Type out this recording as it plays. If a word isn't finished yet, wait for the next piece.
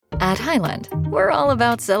At Highland, we're all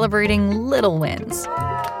about celebrating little wins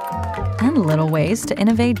and little ways to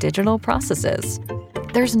innovate digital processes.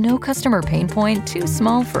 There's no customer pain point too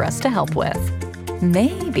small for us to help with.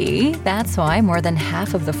 Maybe that's why more than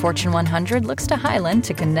half of the Fortune 100 looks to Highland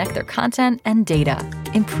to connect their content and data,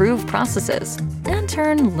 improve processes, and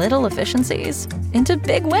turn little efficiencies into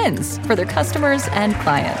big wins for their customers and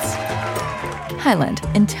clients. Highland,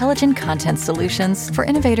 intelligent content solutions for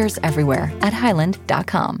innovators everywhere at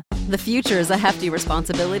highland.com. The future is a hefty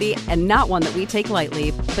responsibility and not one that we take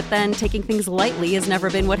lightly. But then taking things lightly has never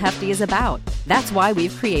been what Hefty is about. That's why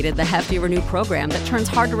we've created the Hefty Renew program that turns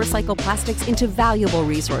hard-to-recycle plastics into valuable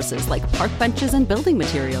resources like park benches and building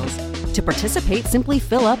materials. To participate, simply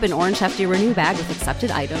fill up an orange Hefty Renew bag with accepted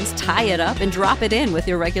items, tie it up, and drop it in with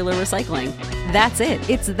your regular recycling. That's it.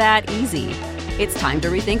 It's that easy. It's time to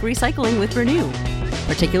rethink recycling with Renew.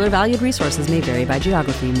 Particular valued resources may vary by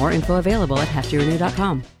geography. More info available at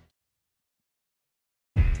heftyrenew.com.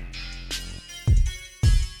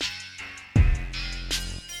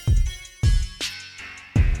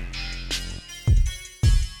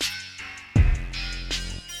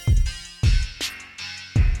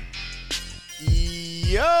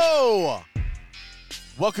 Yo!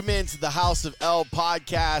 Welcome into the House of L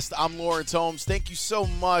podcast. I'm Lawrence Holmes. Thank you so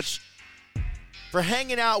much for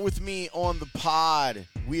hanging out with me on the pod.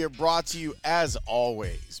 We are brought to you, as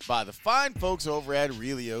always, by the fine folks over at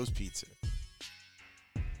Aurelio's Pizza.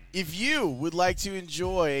 If you would like to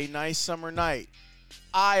enjoy a nice summer night,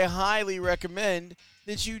 I highly recommend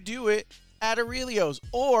that you do it at Aurelio's,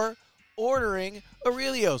 or ordering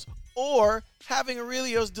Aurelio's, or having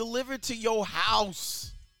Aurelio's delivered to your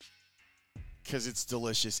house, because it's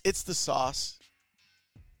delicious. It's the sauce.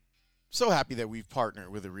 So happy that we've partnered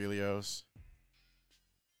with Aurelio's.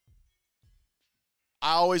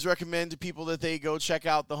 I always recommend to people that they go check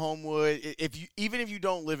out the Homewood. Even if you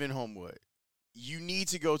don't live in Homewood, you need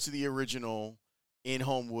to go to the original in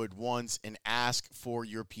Homewood once and ask for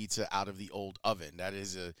your pizza out of the old oven. That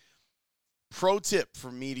is a pro tip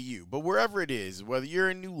from me to you. But wherever it is, whether you're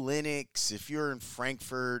in New Lenox, if you're in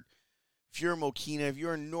Frankfort, if you're in Mokina, if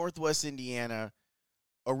you're in Northwest Indiana,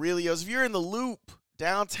 Aurelio's, if you're in the Loop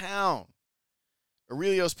downtown,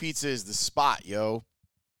 Aurelio's Pizza is the spot, yo.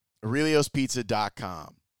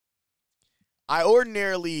 AureliosPizza.com. I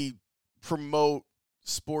ordinarily promote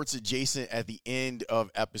sports adjacent at the end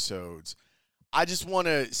of episodes. I just want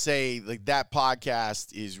to say, like, that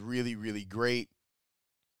podcast is really, really great.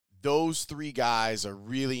 Those three guys are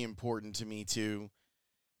really important to me, too.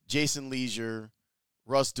 Jason Leisure,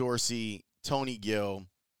 Russ Dorsey, Tony Gill.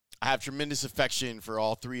 I have tremendous affection for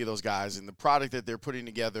all three of those guys, and the product that they're putting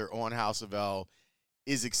together on House of L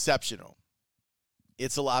is exceptional.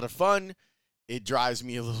 It's a lot of fun. It drives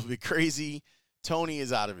me a little bit crazy. Tony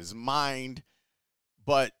is out of his mind,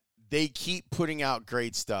 but they keep putting out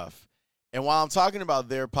great stuff. And while I'm talking about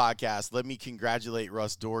their podcast, let me congratulate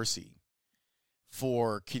Russ Dorsey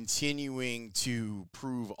for continuing to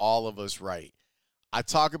prove all of us right. I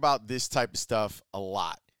talk about this type of stuff a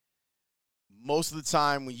lot. Most of the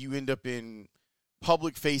time when you end up in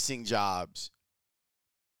public-facing jobs,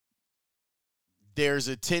 there's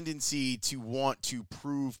a tendency to want to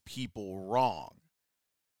prove people wrong.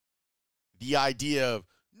 The idea of,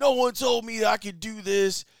 no one told me that I could do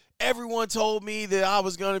this, everyone told me that I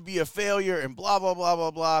was going to be a failure, and blah, blah, blah,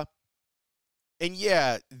 blah, blah. And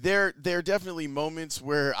yeah, there are definitely moments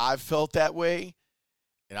where I've felt that way.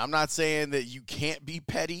 And I'm not saying that you can't be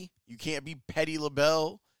petty. You can't be Petty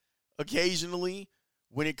LaBelle occasionally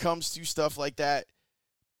when it comes to stuff like that.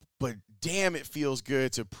 But damn, it feels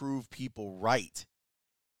good to prove people right.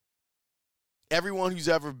 Everyone who's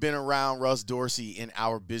ever been around Russ Dorsey in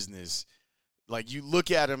our business, like, you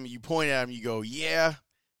look at him, you point at him, you go, yeah,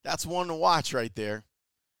 that's one to watch right there.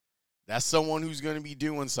 That's someone who's going to be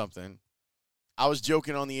doing something. I was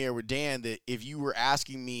joking on the air with Dan that if you were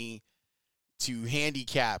asking me to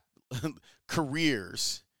handicap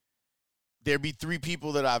careers, there'd be three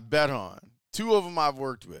people that I've bet on. Two of them I've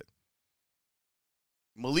worked with.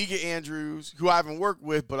 Malika Andrews, who I haven't worked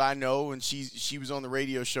with, but I know, and she was on the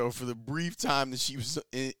radio show for the brief time that she was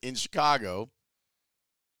in Chicago.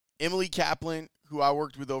 Emily Kaplan, who I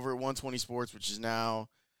worked with over at 120 Sports, which is now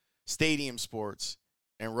Stadium Sports,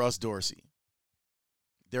 and Russ Dorsey.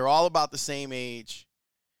 They're all about the same age,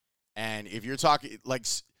 and if you're talking, like,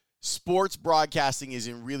 sports broadcasting is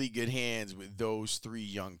in really good hands with those three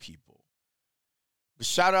young people. But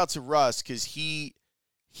shout out to Russ, because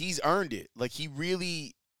he's earned it. Like, he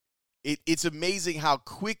really, it's amazing how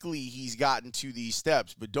quickly he's gotten to these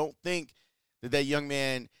steps. But don't think that young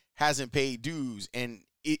man hasn't paid dues and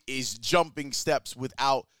it is jumping steps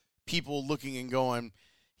without people looking and going,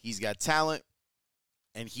 He's got talent,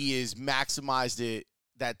 and he has maximized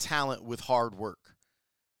that talent with hard work.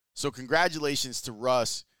 So congratulations to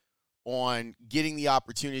Russ on getting the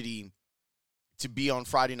opportunity to be on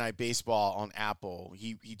Friday Night Baseball on Apple.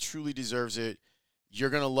 He truly deserves it. You're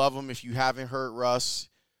going to love him if you haven't heard Russ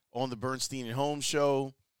on the Bernstein and Holmes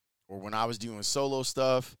show or when I was doing solo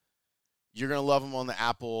stuff. You're going to love him on the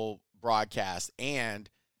Apple broadcast. And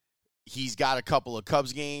he's got a couple of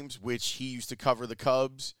Cubs games, which he used to cover the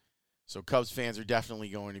Cubs. So Cubs fans are definitely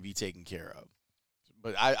going to be taken care of.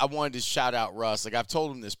 But I wanted to shout out Russ. Like, I've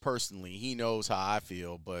told him this personally. He knows how I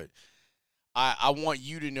feel. But I want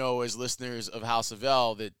you to know, as listeners of House of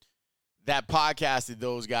L, that podcast that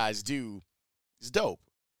those guys do is dope.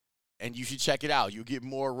 And you should check it out. You'll get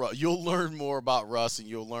more. You'll learn more about Russ, and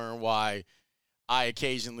you'll learn why I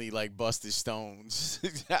occasionally, like, bust his stones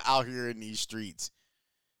out here in these streets.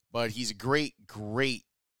 But he's a great, great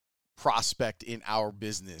prospect in our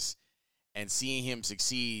business. And seeing him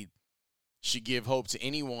succeed should give hope to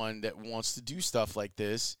anyone that wants to do stuff like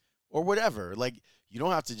this or whatever. Like, you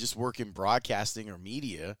don't have to just work in broadcasting or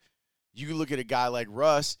media. You can look at a guy like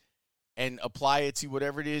Russ and apply it to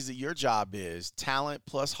whatever it is that your job is, talent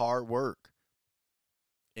plus hard work,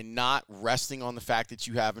 and not resting on the fact that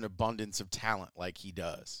you have an abundance of talent like he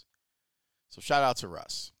does. So shout out to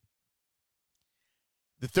Russ.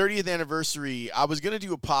 The 30th anniversary, I was going to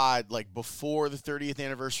do a pod like before the 30th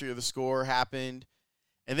anniversary of The Score happened.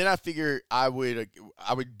 And then I figured I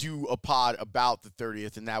would do a pod about the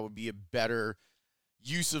 30th, and that would be a better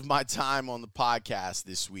use of my time on the podcast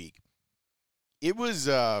this week. It was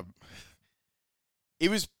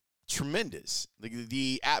tremendous. Like,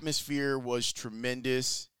 the atmosphere was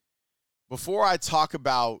tremendous. Before I talk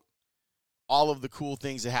about all of the cool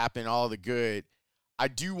things that happened, all of the good, I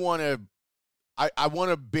do want to I want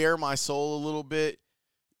to bare my soul a little bit,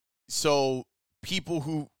 so people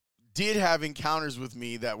who did have encounters with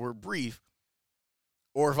me that were brief,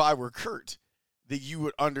 or if I were Kurt, that you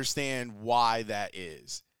would understand why that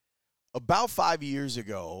is. About 5 years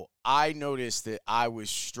ago, I noticed that I was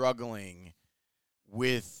struggling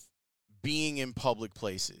with being in public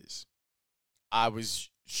places. I was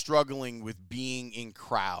struggling with being in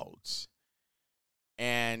crowds.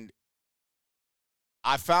 And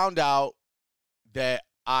I found out that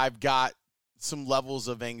I've got some levels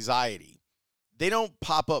of anxiety. They don't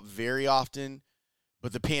pop up very often,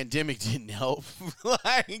 but the pandemic didn't help.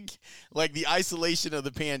 like the isolation of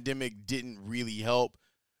the pandemic didn't really help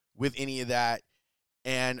with any of that.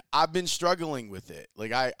 And I've been struggling with it.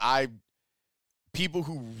 Like, I people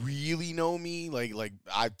who really know me, like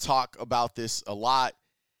I talk about this a lot,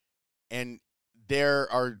 and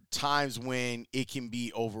there are times when it can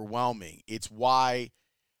be overwhelming. It's why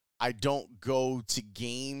I don't go to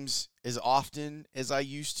games as often as I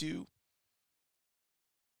used to.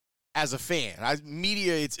 As a fan,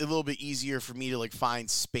 media, it's a little bit easier for me to like find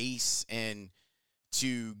space and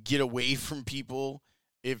to get away from people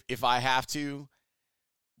if I have to.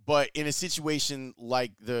 But in a situation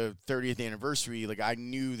like the 30th anniversary, like, I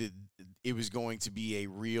knew that it was going to be a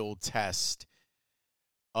real test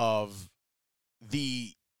of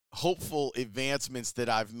the hopeful advancements that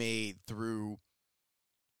I've made through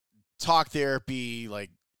talk therapy, like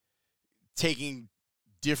taking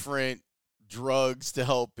different drugs to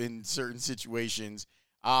help in certain situations.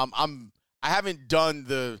 I haven't done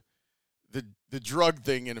the drug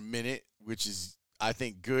thing in a minute, which is, I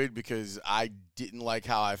think, good, because I didn't like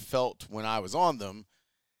how I felt when I was on them.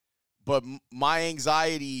 But my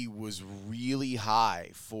anxiety was really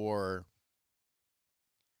high for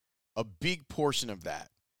a big portion of that.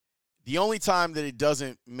 The only time that it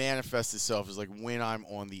doesn't manifest itself is like when I'm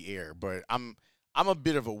on the air. But I'm a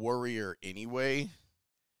bit of a worrier anyway.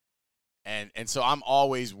 And so I'm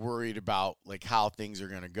always worried about like how things are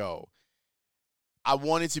going to go. I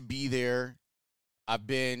wanted to be there. I've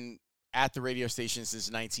been at the radio station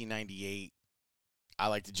since 1998. I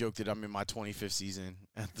like to joke that I'm in my 25th season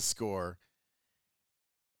at The Score.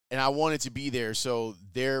 And I wanted to be there. So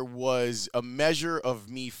there was a measure of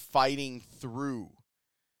me fighting through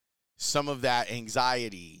some of that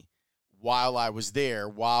anxiety while I was there,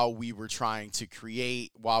 while we were trying to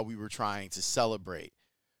create, while we were trying to celebrate.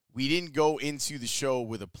 We didn't go into the show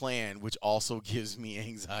with a plan, which also gives me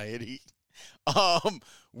anxiety.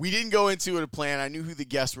 We didn't go into it a plan. I knew who the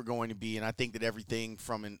guests were going to be, and I think that everything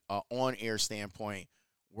from an on-air standpoint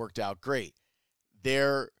worked out great.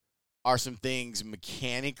 There are some things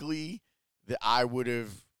mechanically that I would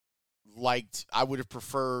have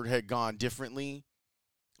preferred had gone differently.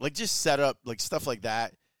 Like, just set up, like, stuff like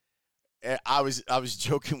that. And I was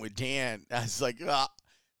joking with Dan. I was like,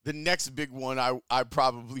 the next big one I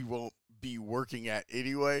probably won't be working at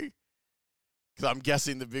anyway. Because I'm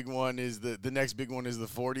guessing the big one is the next big one is the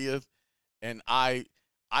 40th. And I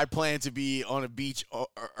plan to be on a beach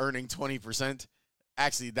earning 20%.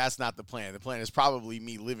 Actually, that's not the plan. The plan is probably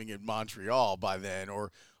me living in Montreal by then,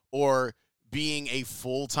 or being a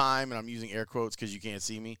full-time, and I'm using air quotes because you can't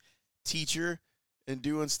see me, teacher and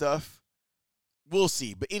doing stuff. We'll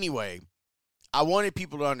see. But anyway, I wanted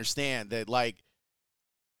people to understand that, like,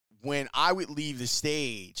 when I would leave the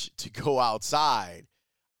stage to go outside,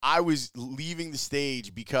 I was leaving the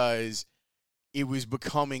stage because it was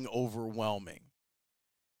becoming overwhelming.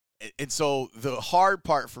 And so the hard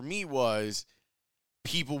part for me was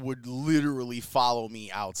people would literally follow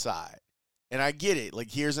me outside. And I get it.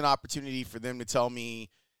 Like, here's an opportunity for them to tell me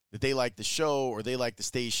that they like the show or they like the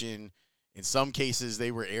station. In some cases,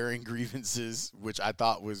 they were airing grievances, which I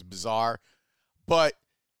thought was bizarre. But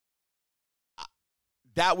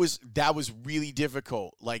that was really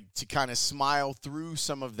difficult, like, to kind of smile through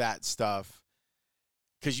some of that stuff,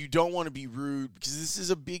 because you don't want to be rude, because this is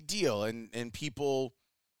a big deal, and people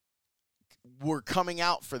were coming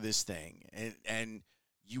out for this thing, and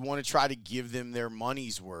you want to try to give them their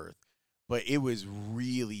money's worth. But it was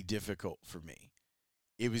really difficult for me.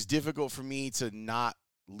 It was difficult for me to not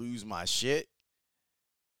lose my shit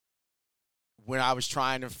when I was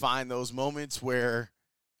trying to find those moments where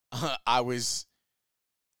I was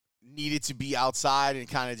needed to be outside and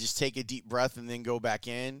kind of just take a deep breath and then go back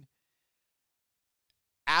in.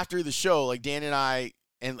 After the show, like, Dan and I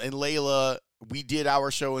and Layla, we did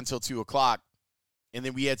our show until 2:00, and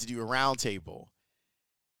then we had to do a round table.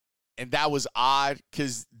 And that was odd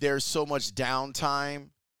because there's so much downtime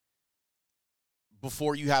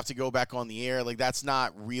before you have to go back on the air. Like, that's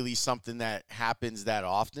not really something that happens that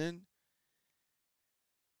often.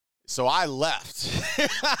 So I left.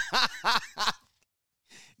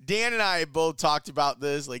 Dan and I both talked about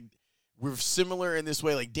this. Like, we're similar in this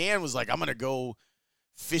way. Like, Dan was like, I'm going to go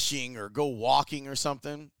fishing or go walking or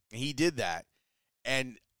something. And he did that.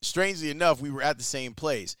 And strangely enough, we were at the same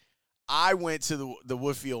place. I went to the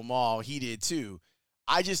Woodfield Mall. He did too.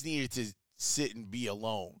 I just needed to sit and be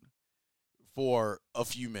alone for a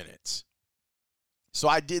few minutes. So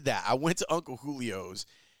I did that. I went to Uncle Julio's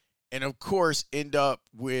and, of course, end up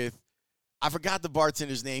with, I forgot the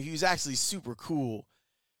bartender's name. He was actually super cool.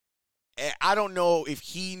 And I don't know if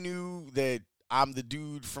he knew that I'm the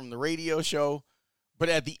dude from the radio show, but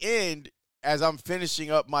at the end, as I'm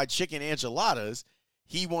finishing up my chicken enchiladas,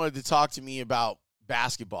 he wanted to talk to me about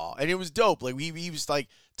basketball. And it was dope. Like, he was like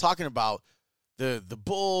talking about the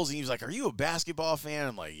Bulls, and he was like, "Are you a basketball fan?"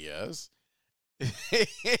 I'm like, "Yes."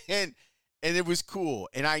 and it was cool.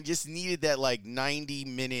 And I just needed that, like, 90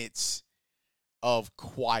 minutes of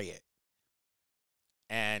quiet.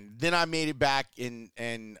 And then I made it back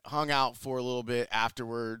and hung out for a little bit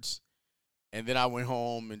afterwards. And then I went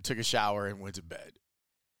home and took a shower and went to bed.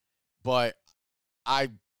 But I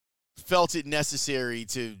felt it necessary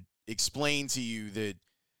to explain to you that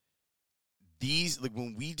these, like,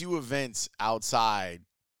 when we do events outside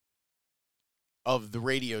of the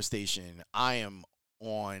radio station, I am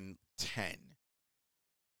on 10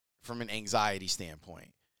 from an anxiety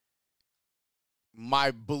standpoint.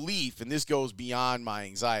 My belief, and this goes beyond my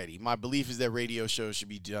anxiety, my belief is that radio shows should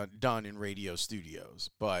be done in radio studios.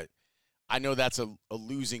 But I know that's a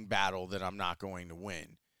losing battle that I'm not going to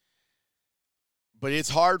win. But it's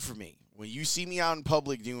hard for me. When you see me out in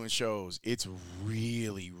public doing shows, it's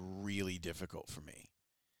really, really difficult for me.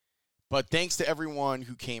 But thanks to everyone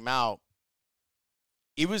who came out,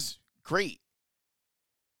 it was great.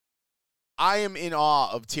 I am in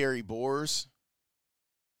awe of Terry Boers.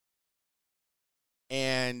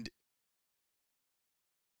 And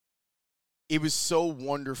it was so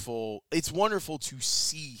wonderful. It's wonderful to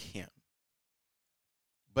see him.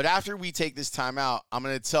 But after we take this time out, I'm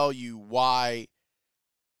going to tell you why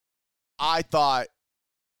I thought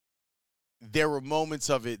there were moments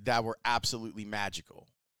of it that were absolutely magical.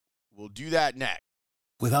 We'll do that next.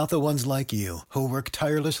 Without the ones like you, who work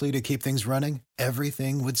tirelessly to keep things running,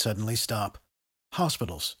 everything would suddenly stop.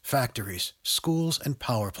 Hospitals, factories, schools, and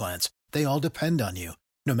power plants, they all depend on you.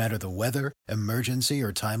 No matter the weather, emergency,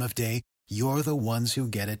 or time of day, you're the ones who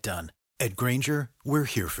get it done. At Grainger, we're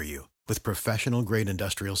here for you with professional-grade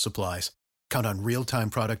industrial supplies. Count on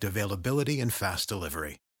real-time product availability and fast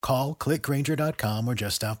delivery. Call, click Grainger.com, or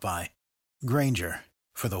just stop by. Grainger,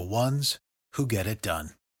 for the ones who get it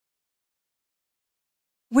done.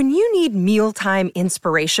 When you need mealtime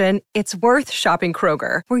inspiration, it's worth shopping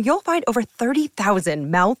Kroger, where you'll find over 30,000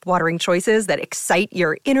 mouth-watering choices that excite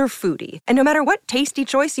your inner foodie. And no matter what tasty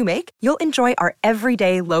choice you make, you'll enjoy our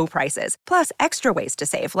everyday low prices, plus extra ways to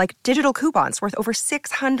save, like digital coupons worth over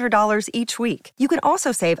 $600 each week. You can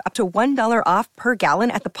also save up to $1 off per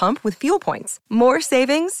gallon at the pump with fuel points. More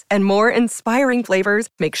savings and more inspiring flavors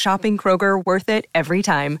make shopping Kroger worth it every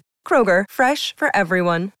time. Kroger, fresh for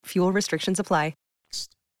everyone. Fuel restrictions apply.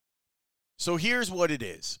 So here's what it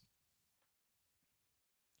is.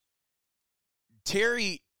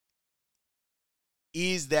 Terry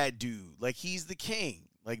is that dude. Like, he's the king.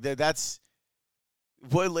 Like, that's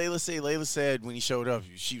what Layla said. Layla said when he showed up,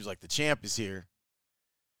 she was like, the champ is here.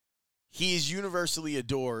 He is universally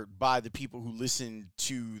adored by the people who listen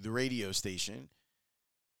to the radio station.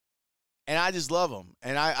 And I just love him.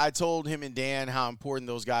 And I told him and Dan how important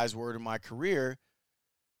those guys were to my career,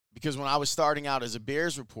 because when I was starting out as a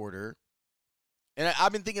Bears reporter, and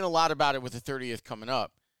I've been thinking a lot about it with the 30th coming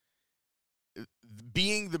up,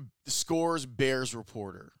 being the Scores Bears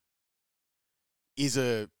reporter is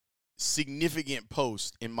a significant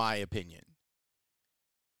post, in my opinion.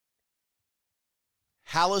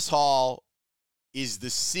 Halas Hall is the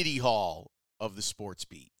city hall of the sports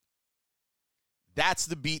beat. That's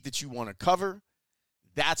the beat that you want to cover.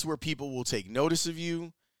 That's where people will take notice of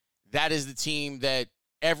you. That is the team that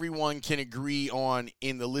everyone can agree on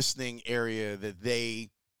in the listening area that they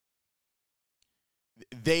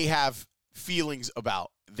have feelings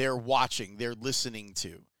about. They're watching, they're listening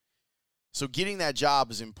to. So getting that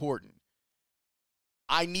job is important.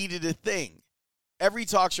 I needed a thing. Every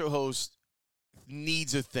talk show host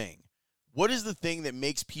needs a thing. What is the thing that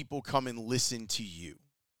makes people come and listen to you?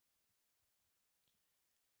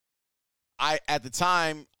 At the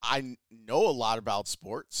time, I know a lot about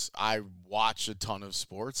sports. I watch a ton of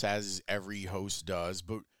sports, as every host does.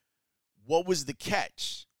 But what was the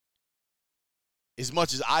catch? As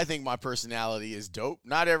much as I think my personality is dope,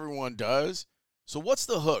 not everyone does. So what's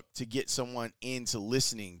the hook to get someone into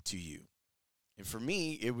listening to you? And for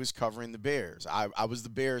me, it was covering the Bears. I was the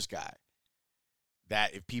Bears guy.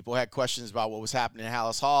 That if people had questions about what was happening at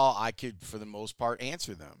Halas Hall, I could, for the most part,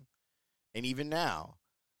 answer them. And even now,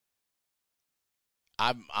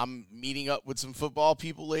 I'm meeting up with some football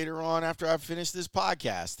people later on after I finish this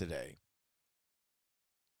podcast today.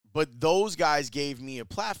 But those guys gave me a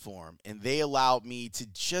platform, and they allowed me to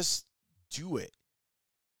just do it.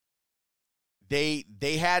 They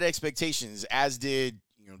had expectations, as did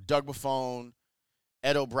Doug Buffone,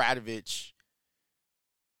 Ed O'Bradovich.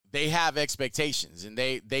 They have expectations, and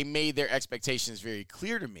they made their expectations very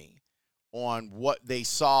clear to me on what they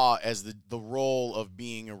saw as the role of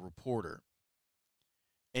being a reporter.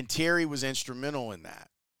 And Terry was instrumental in that.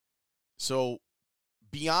 So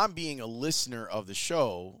beyond being a listener of the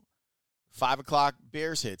show, 5 o'clock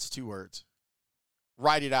Bears hits, 2 words.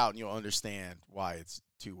 Write it out and you'll understand why it's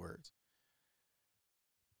 2 words.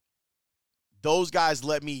 Those guys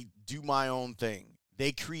let me do my own thing.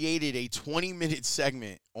 They created a 20-minute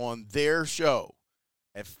segment on their show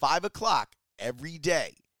at 5 o'clock every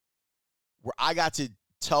day where I got to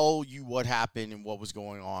tell you what happened and what was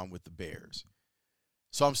going on with the Bears.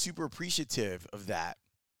 So I'm super appreciative of that.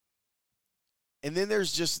 And then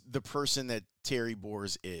there's just the person that Terry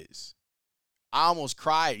Boers is. I almost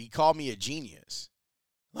cried. He called me a genius.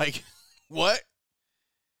 Like, what?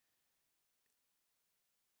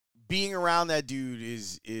 Being around that dude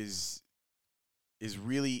is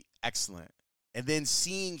really excellent. And then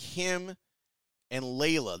seeing him and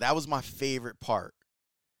Layla, that was my favorite part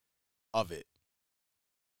of it.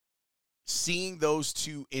 Seeing those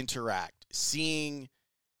two interact, seeing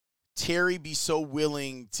Terry be so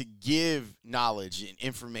willing to give knowledge and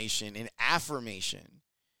information and affirmation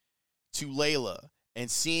to Layla, and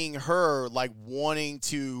seeing her like wanting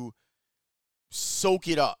to soak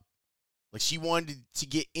it up. Like, she wanted to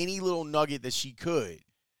get any little nugget that she could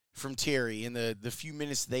from Terry in the few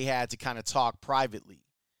minutes they had to kind of talk privately.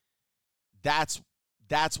 That's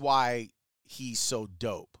why he's so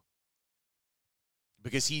dope.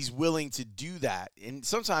 Because he's willing to do that. And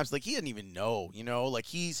sometimes, like, he doesn't even know, like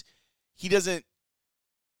he doesn't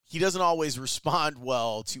always respond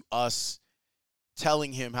well to us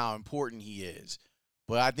telling him how important he is.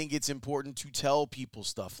 But I think it's important to tell people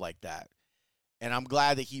stuff like that. And I'm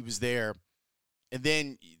glad that he was there. And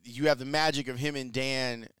then you have the magic of him and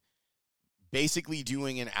Dan basically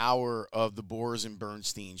doing an hour of the Boers and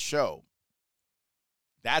Bernstein show.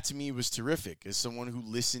 That to me was terrific. As someone who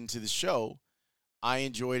listened to the show, I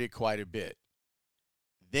enjoyed it quite a bit.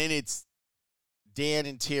 Then it's Dan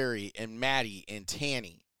and Terry and Maddie and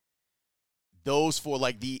Tanny. Those four,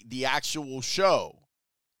 like the actual show,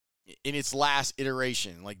 in its last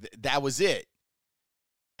iteration. Like, that was it.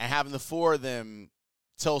 And having the four of them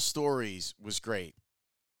tell stories was great.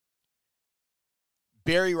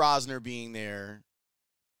 Barry Rosner being there,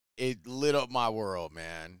 it lit up my world,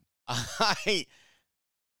 man.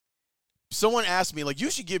 Someone asked me, like, you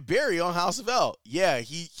should get Barry on House of L. Yeah,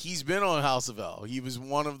 he's been on House of L. He was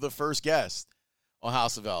one of the first guests on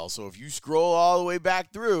House of L. So if you scroll all the way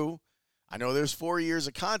back through, I know there's 4 years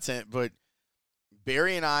of content, but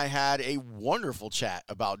Barry and I had a wonderful chat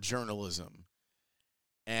about journalism.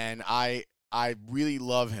 And I really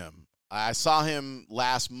love him. I saw him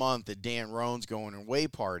last month at Dan Roan's Going Away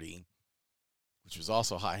party, which was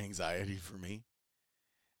also high anxiety for me.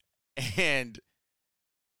 And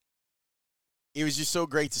it was just so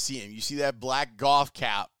great to see him. You see that black golf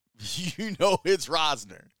cap, you know it's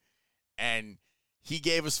Rosner. And he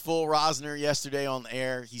gave us full Rosner yesterday on the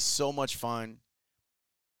air. He's so much fun.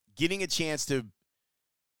 Getting a chance to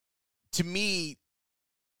me,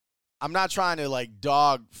 I'm not trying to like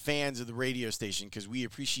dog fans of the radio station because we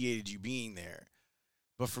appreciated you being there.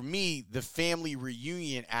 But for me, the family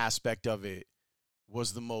reunion aspect of it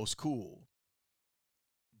was the most cool.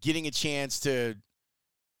 Getting a chance to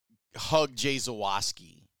hug Jay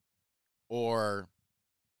Zawaski, or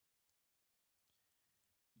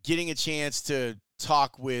getting a chance to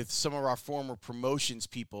talk with some of our former promotions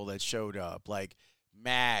people that showed up, like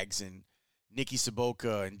Mags and Nikki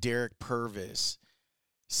Saboka and Derek Purvis.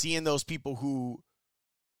 Seeing those people who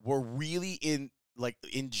were really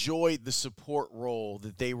enjoyed the support role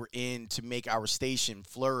that they were in to make our station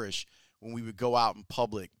flourish when we would go out in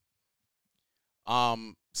public.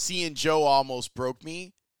 Seeing Joe almost broke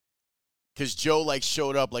me because Joe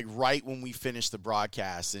showed up right when we finished the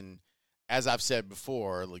broadcast. And as I've said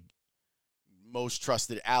before, most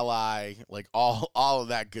trusted ally, all of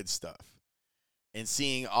that good stuff. And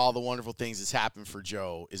seeing all the wonderful things that's happened for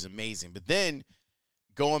Joe is amazing. But then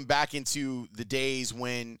going back into the days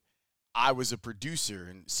when I was a producer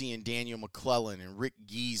and seeing Daniel McClellan and Rick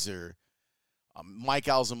Geezer, Mike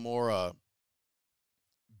Alzamora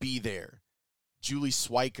be there, Julie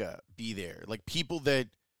Swyka be there, people that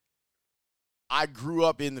I grew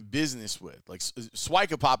up in the business with.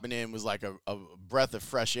 Swyka popping in was like a breath of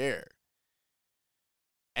fresh air.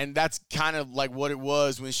 And that's kind of what it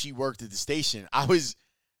was when she worked at the station. I was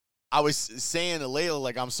saying to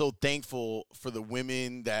Layla, I'm so thankful for the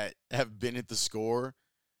women that have been at the Score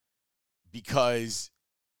because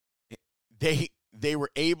they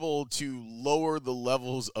were able to lower the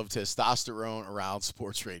levels of testosterone around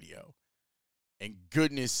sports radio. And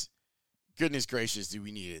goodness gracious, do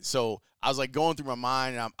we need it. So I was going through my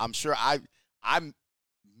mind, and I'm sure I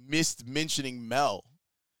missed mentioning Mel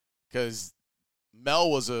because Mel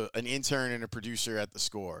was an intern and a producer at the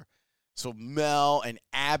Score. So Mel and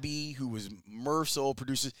Abby, who was Murph's old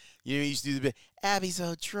producer, he used to do the bit, Abby's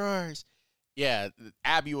old drawers. Yeah,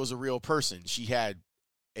 Abby was a real person. She had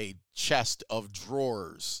a chest of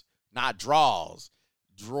drawers, not drawers,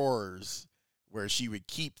 drawers, where she would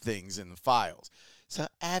keep things in the files. So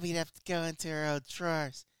Abby'd have to go into her old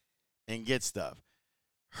drawers and get stuff.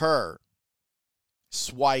 Her,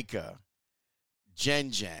 Swyka,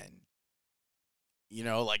 Jen,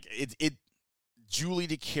 Julie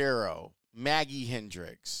DeCaro, Maggie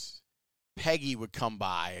Hendricks, Peggy would come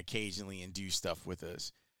by occasionally and do stuff with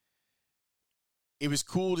us. It was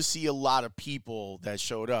cool to see a lot of people that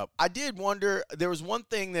showed up. I did wonder, there was one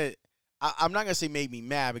thing that I'm not going to say made me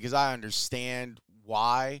mad because I understand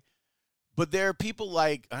why, but there are people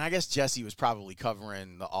and I guess Jesse was probably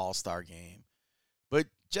covering the All-Star game, but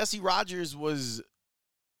Jesse Rogers was,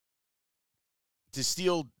 to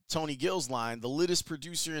steal Tony Gill's line, the littest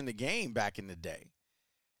producer in the game back in the day.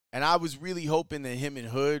 And I was really hoping that him and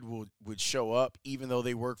Hood would show up, even though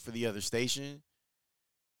they worked for the other station.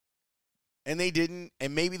 And they didn't.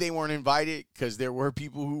 And maybe they weren't invited because there were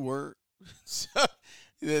people who were.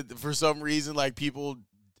 For some reason, people,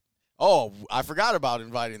 I forgot about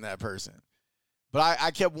inviting that person. But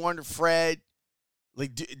I kept wondering, Fred,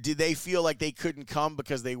 did they feel like they couldn't come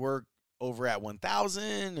because they work over at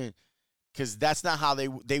 1000? Because that's not how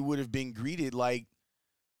they would have been greeted like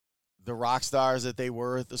the rock stars that they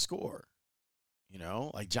were at the Score.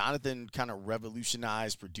 Jonathan kind of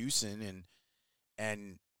revolutionized producing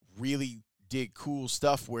and really did cool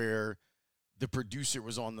stuff where the producer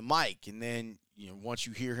was on the mic. And then, once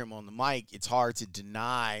you hear him on the mic, it's hard to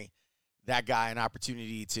deny that guy an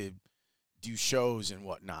opportunity to do shows and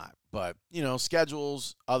whatnot. But,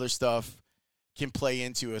 schedules, other stuff can play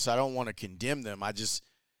into us. I don't want to condemn them.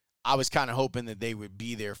 I was kind of hoping that they would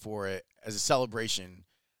be there for it as a celebration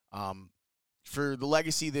for the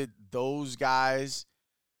legacy that those guys,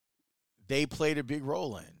 they played a big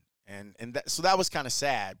role in. So that was kind of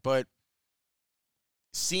sad. But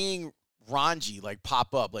seeing Ranji like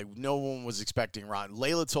pop up, like no one was expecting Ron.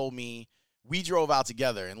 Layla told me, we drove out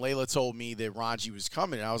together, and Layla told me that Ranji was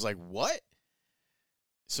coming, and I was like, what?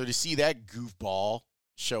 So to see that goofball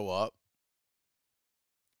show up,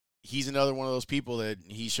 he's another one of those people that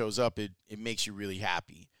he shows up, it makes you really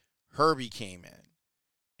happy. Herbie came in,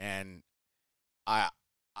 and I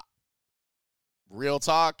real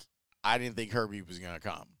talk, I didn't think Herbie was going to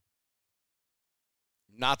come.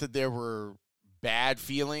 Not that there were bad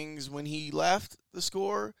feelings when he left the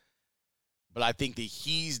score, but I think that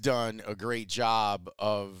he's done a great job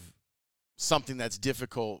of something that's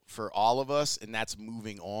difficult for all of us, and that's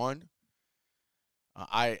moving on.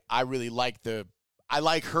 I really like I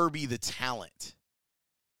like Herbie the talent.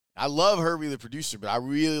 I love Herbie the producer, but I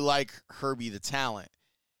really like Herbie the talent.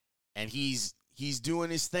 And he's doing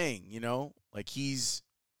his thing, you know? Like he's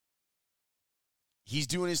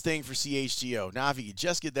doing his thing for CHGO. Now if he could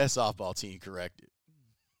just get that softball team corrected.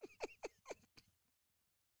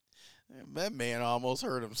 That man almost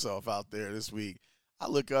hurt himself out there this week. I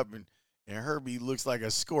look up and Herbie looks like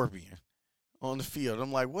a scorpion on the field.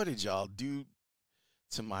 I'm like, what did y'all do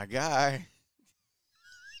to my guy?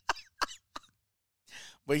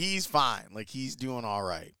 But he's fine. Like, he's doing all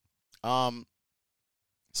right.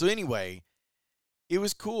 So anyway, it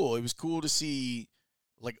was cool. It was cool to see,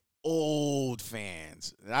 like, old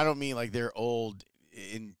fans. And I don't mean like they're old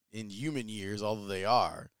in human years, although they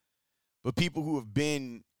are. But people who have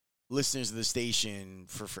been listeners to the station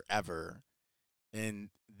for forever. And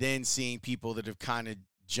then seeing people that have kind of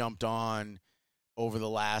jumped on over the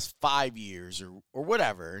last 5 years or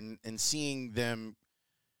whatever. And seeing them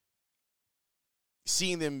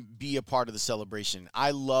be a part of the celebration.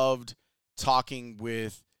 I loved talking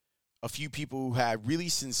with a few people who had really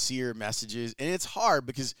sincere messages. And it's hard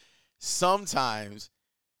because sometimes,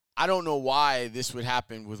 I don't know why this would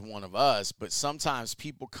happen with one of us, but sometimes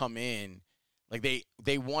people come in, like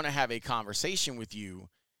they want to have a conversation with you,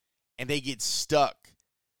 and they get stuck.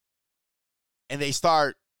 And they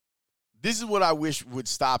start, this is what I wish would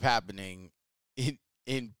stop happening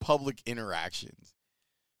in public interactions.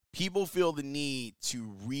 People feel the need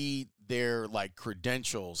to read their, like,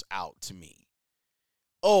 credentials out to me.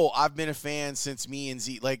 Oh, I've been a fan since me and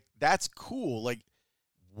Z. Like, that's cool. Like,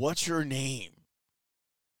 what's your name?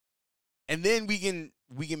 And then we can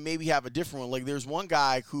maybe have a different one. Like, there's one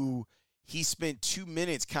guy who he spent 2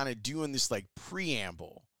 minutes kind of doing this, like,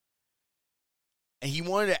 preamble. And he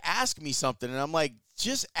wanted to ask me something. And I'm like,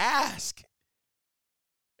 just ask.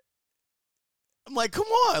 I'm like, come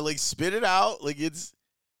on. Like, spit it out. Like,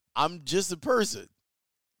 I'm just a person.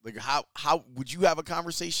 Like, how would you have a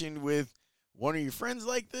conversation with one of your friends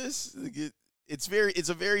like this? Like it's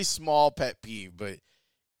a very small pet peeve, but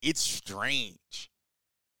it's strange.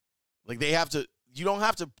 Like,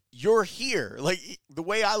 you're here. Like, the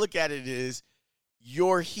way I look at it is,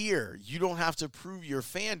 you're here. You don't have to prove your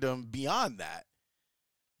fandom beyond that.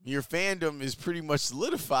 Your fandom is pretty much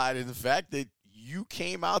solidified in the fact that you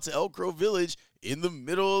came out to Elk Grove Village in the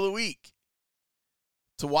middle of the week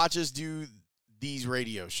to watch us do these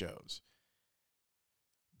radio shows.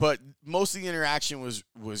 But most of the interaction was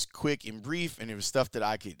quick and brief, and it was stuff that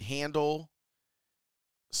I could handle.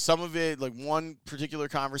 Some of it, like one particular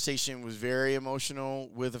conversation, was very emotional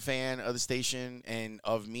with a fan of the station and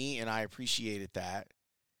of me, and I appreciated that.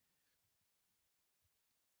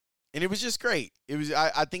 And it was just great.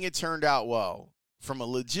 I think it turned out well. From a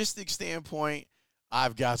logistics standpoint,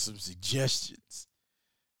 I've got some suggestions.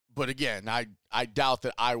 But again, I doubt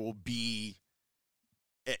that I will be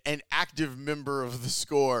an active member of the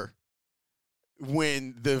score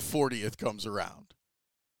when the 40th comes around.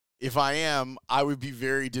 If I am, I would be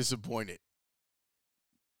very disappointed.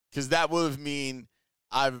 Because that would mean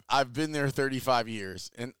I've been there 35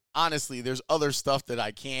 years. And honestly, there's other stuff that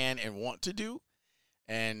I can and want to do.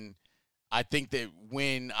 And I think that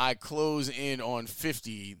when I close in on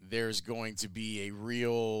 50, there's going to be a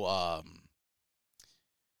real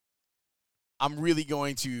I'm really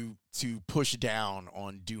going to push down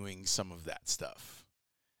on doing some of that stuff,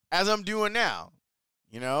 as I'm doing now.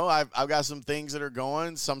 You know, I've got some things that are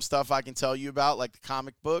going, some stuff I can tell you about, like the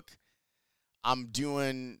comic book. I've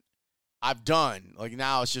done. Like,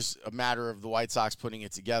 now it's just a matter of the White Sox putting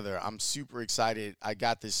it together. I'm super excited. I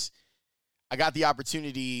got the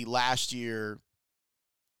opportunity last year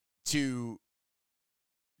to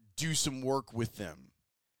do some work with them,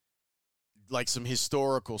 like some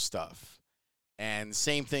historical stuff. And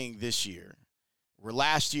same thing this year. Where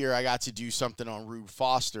last year I got to do something on Rube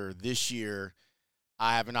Foster. This year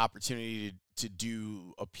I have an opportunity to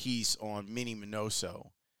do a piece on Minnie Minoso.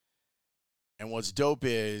 And what's dope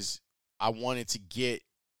is I wanted to get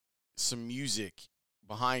some music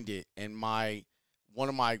behind it. And one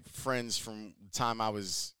of my friends from the time I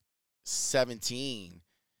was 17,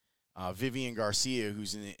 Vivian Garcia,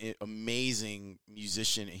 who's an amazing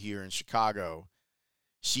musician here in Chicago,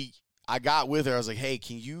 I got with her. I was like, hey,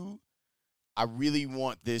 I really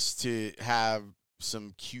want this to have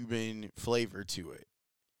some Cuban flavor to it.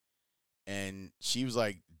 And she was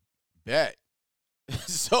like, bet.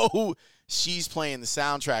 So she's playing the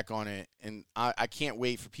soundtrack on it, and I can't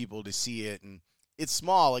wait for people to see it. And it's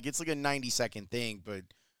small, it's like a 90-second thing, but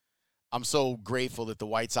I'm so grateful that the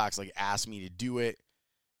White Sox asked me to do it.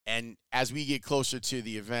 And as we get closer to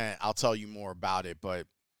the event, I'll tell you more about it. But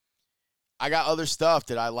I got other stuff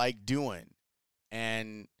that I like doing,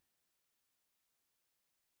 and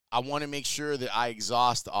I want to make sure that I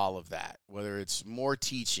exhaust all of that, whether it's more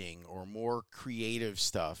teaching or more creative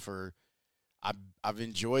stuff, or I've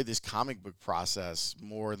enjoyed this comic book process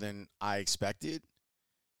more than I expected,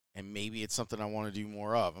 and maybe it's something I want to do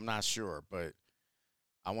more of. I'm not sure, but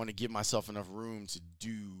I want to give myself enough room to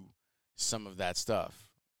do some of that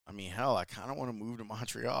stuff. I mean, hell, I kind of want to move to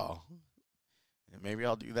Montreal, and maybe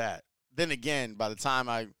I'll do that. Then again, by the time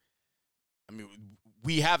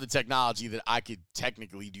we have the technology that I could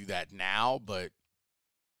technically do that now, but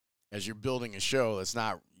as you're building a show, that's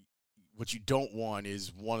not what you don't want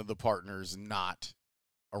is one of the partners not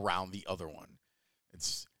around the other one.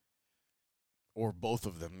 Or both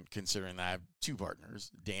of them, considering that I have two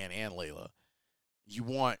partners, Dan and Layla. You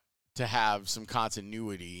want to have some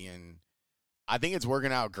continuity, and I think it's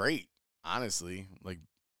working out great, honestly,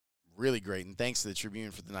 really great. And thanks to the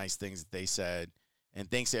Tribune for the nice things that they said,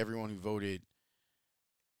 and thanks to everyone who voted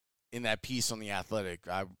in that piece on The Athletic.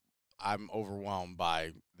 I'm overwhelmed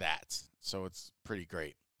by that, so it's pretty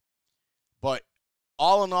great. But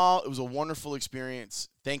all in all, it was a wonderful experience.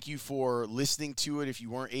 Thank you for listening to it if you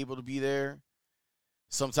weren't able to be there.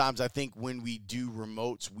 Sometimes I think when we do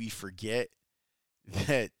remotes, we forget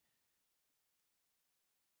that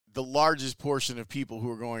the largest portion of people who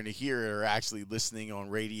are going to hear it are actually listening on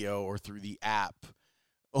radio or through the app,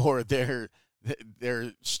 or they're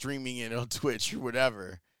streaming it on Twitch or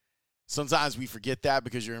whatever. Sometimes we forget that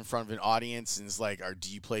because you're in front of an audience, and it's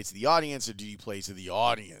do you play to the audience or do you play to the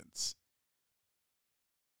audience?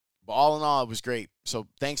 But all in all, it was great. So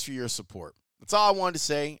thanks for your support. That's all I wanted to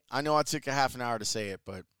say. I know I took a half an hour to say it,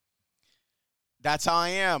 but that's how I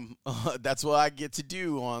am. That's what I get to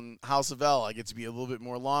do on House of L. I get to be a little bit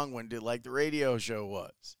more long-winded like the radio show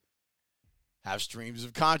was. Have streams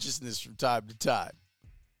of consciousness from time to time.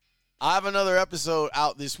 I have another episode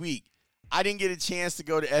out this week. I didn't get a chance to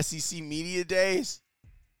go to SEC Media Days,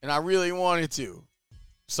 and I really wanted to.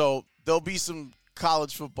 So there'll be some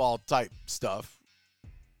college football type stuff.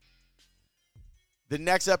 The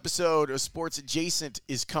next episode of Sports Adjacent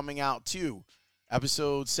is coming out too.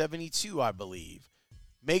 Episode 72, I believe.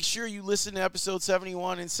 Make sure you listen to episode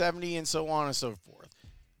 71 and 70 and so on and so forth.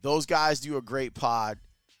 Those guys do a great pod.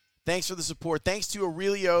 Thanks for the support. Thanks to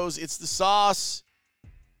Aurelio's. It's the sauce.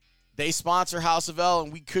 They sponsor House of L,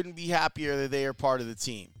 and we couldn't be happier that they are part of the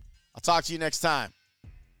team. I'll talk to you next time.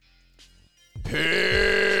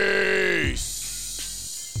 Peace.